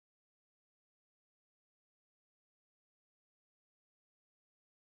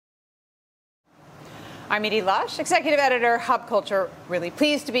I'm Edie Lush, Executive Editor, Hub Culture. Really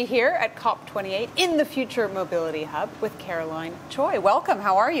pleased to be here at COP28 in the Future Mobility Hub with Caroline Choi. Welcome,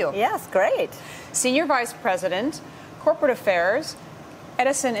 how are you? Yes, great. Senior Vice President, Corporate Affairs,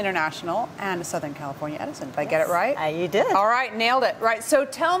 Edison International, and Southern California Edison. Did I get it right? You did. All right, nailed it. Right, so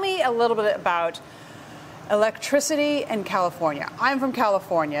tell me a little bit about electricity in California. I'm from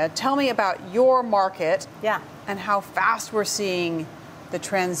California. Tell me about your market and how fast we're seeing the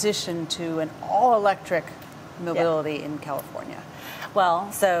transition to an all-electric mobility in California.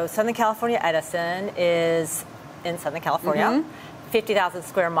 Well, so Southern California Edison is in Southern California, 50,000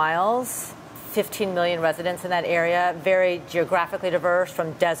 square miles, 15 million residents in that area, very geographically diverse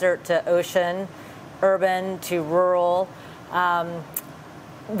from desert to ocean, urban to rural.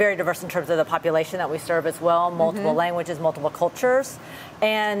 Very diverse in terms of the population that we serve as well, multiple languages, multiple cultures,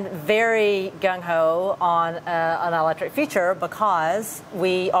 and very gung-ho on an electric future because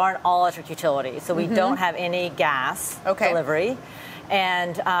we are an all-electric utility. So we don't have any gas delivery.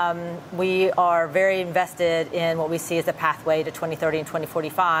 And we are very invested in what we see as a pathway to 2030 and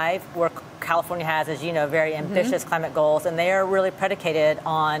 2045, where California has, as you know, very ambitious climate goals, and they are really predicated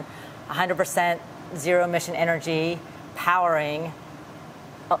on 100% zero-emission energy powering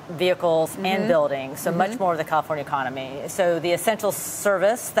vehicles and buildings, so much more of the California economy. So the essential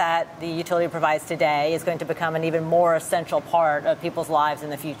service that the utility provides today is going to become an even more essential part of people's lives in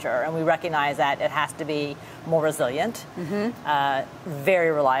the future. And we recognize that it has to be more resilient,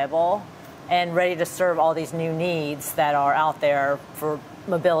 very reliable, and ready to serve all these new needs that are out there for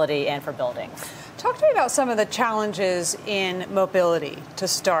mobility and for buildings. Talk to me about some of the challenges in mobility to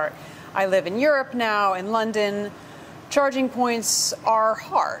start. I live in Europe now, in London. Charging points are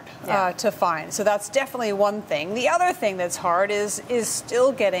hard to find, so that's definitely one thing. The other thing that's hard is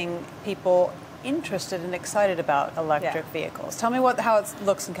still getting people interested and excited about electric vehicles. Tell me how it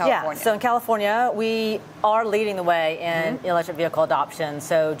looks in California. Yeah, so in California, we are leading the way in electric vehicle adoption.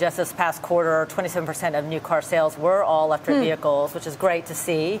 So just this past quarter, 27% of new car sales were all electric vehicles, which is great to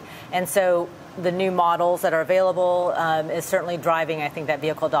see. And so the new models that are available is certainly driving, I think, that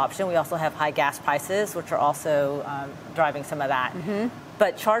vehicle adoption. We also have high gas prices, which are also driving some of that.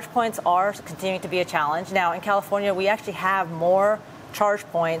 But charge points are continuing to be a challenge. Now, in California, we actually have more charge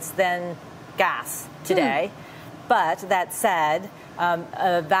points than gas today. But that said,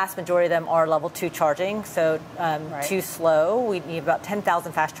 a vast majority of them are level 2 charging, so too slow. We need about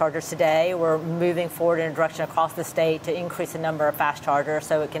 10,000 fast chargers today. We're moving forward in a direction across the state to increase the number of fast chargers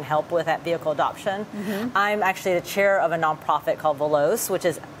so it can help with that vehicle adoption. I'm actually the chair of a nonprofit called Veloce, which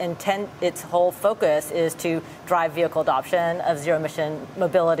is its whole focus is to drive vehicle adoption of zero-emission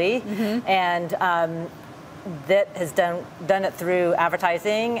mobility. And that has done it through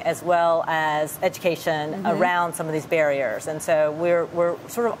advertising as well as education around some of these barriers. And so we're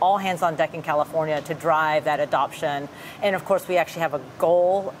sort of all hands on deck in California to drive that adoption. And of course, we actually have a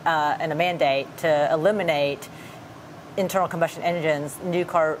goal and a mandate to eliminate internal combustion engines, new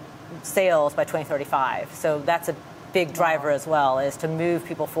car sales by 2035. So that's a big driver as well, is to move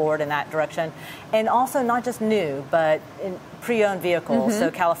people forward in that direction. And also not just new, but in pre-owned vehicles.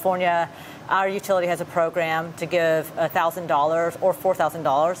 So California, our utility has a program to give $1,000 or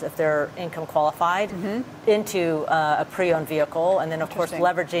 $4,000 if they're income qualified into a pre-owned vehicle, and then of course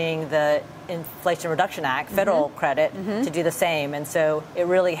leveraging the Inflation Reduction Act federal credit to do the same. And so it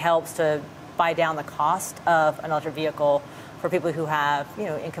really helps to buy down the cost of an electric vehicle for people who have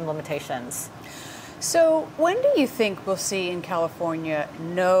income limitations. So when do you think we'll see in California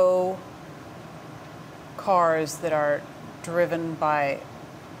no cars that are driven by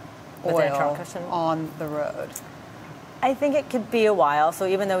oil on the road? I think it could be a while. So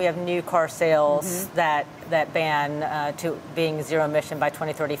even though we have new car sales that ban to being zero emission by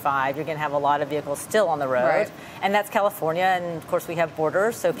 2035, you're going to have a lot of vehicles still on the road. And that's California, and of course we have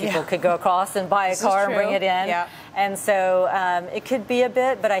borders, so people could go across and buy a car and bring it in. And so it could be a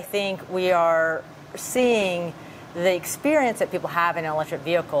bit, but I think we are seeing the experience that people have in an electric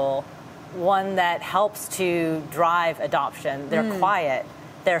vehicle, one that helps to drive adoption. They're quiet.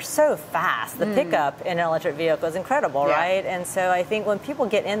 They're so fast. The pickup in an electric vehicle is incredible, right? And so I think when people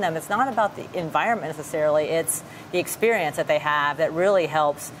get in them, it's not about the environment necessarily, it's the experience that they have that really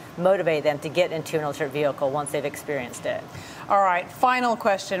helps motivate them to get into an electric vehicle once they've experienced it. All right, final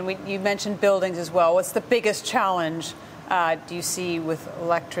question. You mentioned buildings as well. What's the biggest challenge do you see with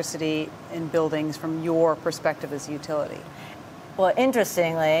electricity in buildings from your perspective as a utility? Well,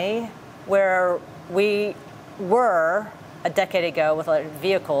 interestingly, where we were a decade ago with electric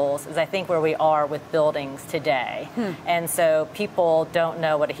vehicles is I think where we are with buildings today. And so people don't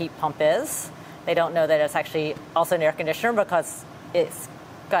know what a heat pump is. They don't know that it's actually also an air conditioner because it's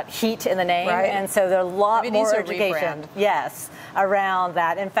got heat in the name, right. and so there's a lot Maybe more these are education. rebrand. Yes, around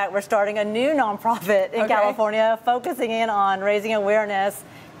that. In fact, we're starting a new nonprofit in California focusing in on raising awareness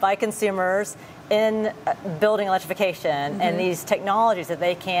by consumers in building electrification and these technologies that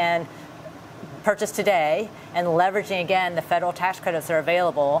they can purchase today, and leveraging again the federal tax credits that are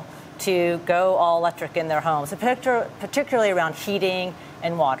available to go all electric in their homes, particularly around heating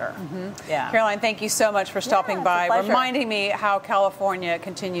and water. Yeah. Caroline, thank you so much for stopping by, pleasure. reminding me how California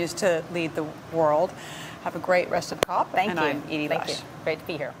continues to lead the world. Have a great rest of COP. Thank and you. I'm Edie Thank Lush. you. Great to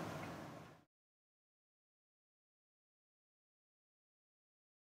be here.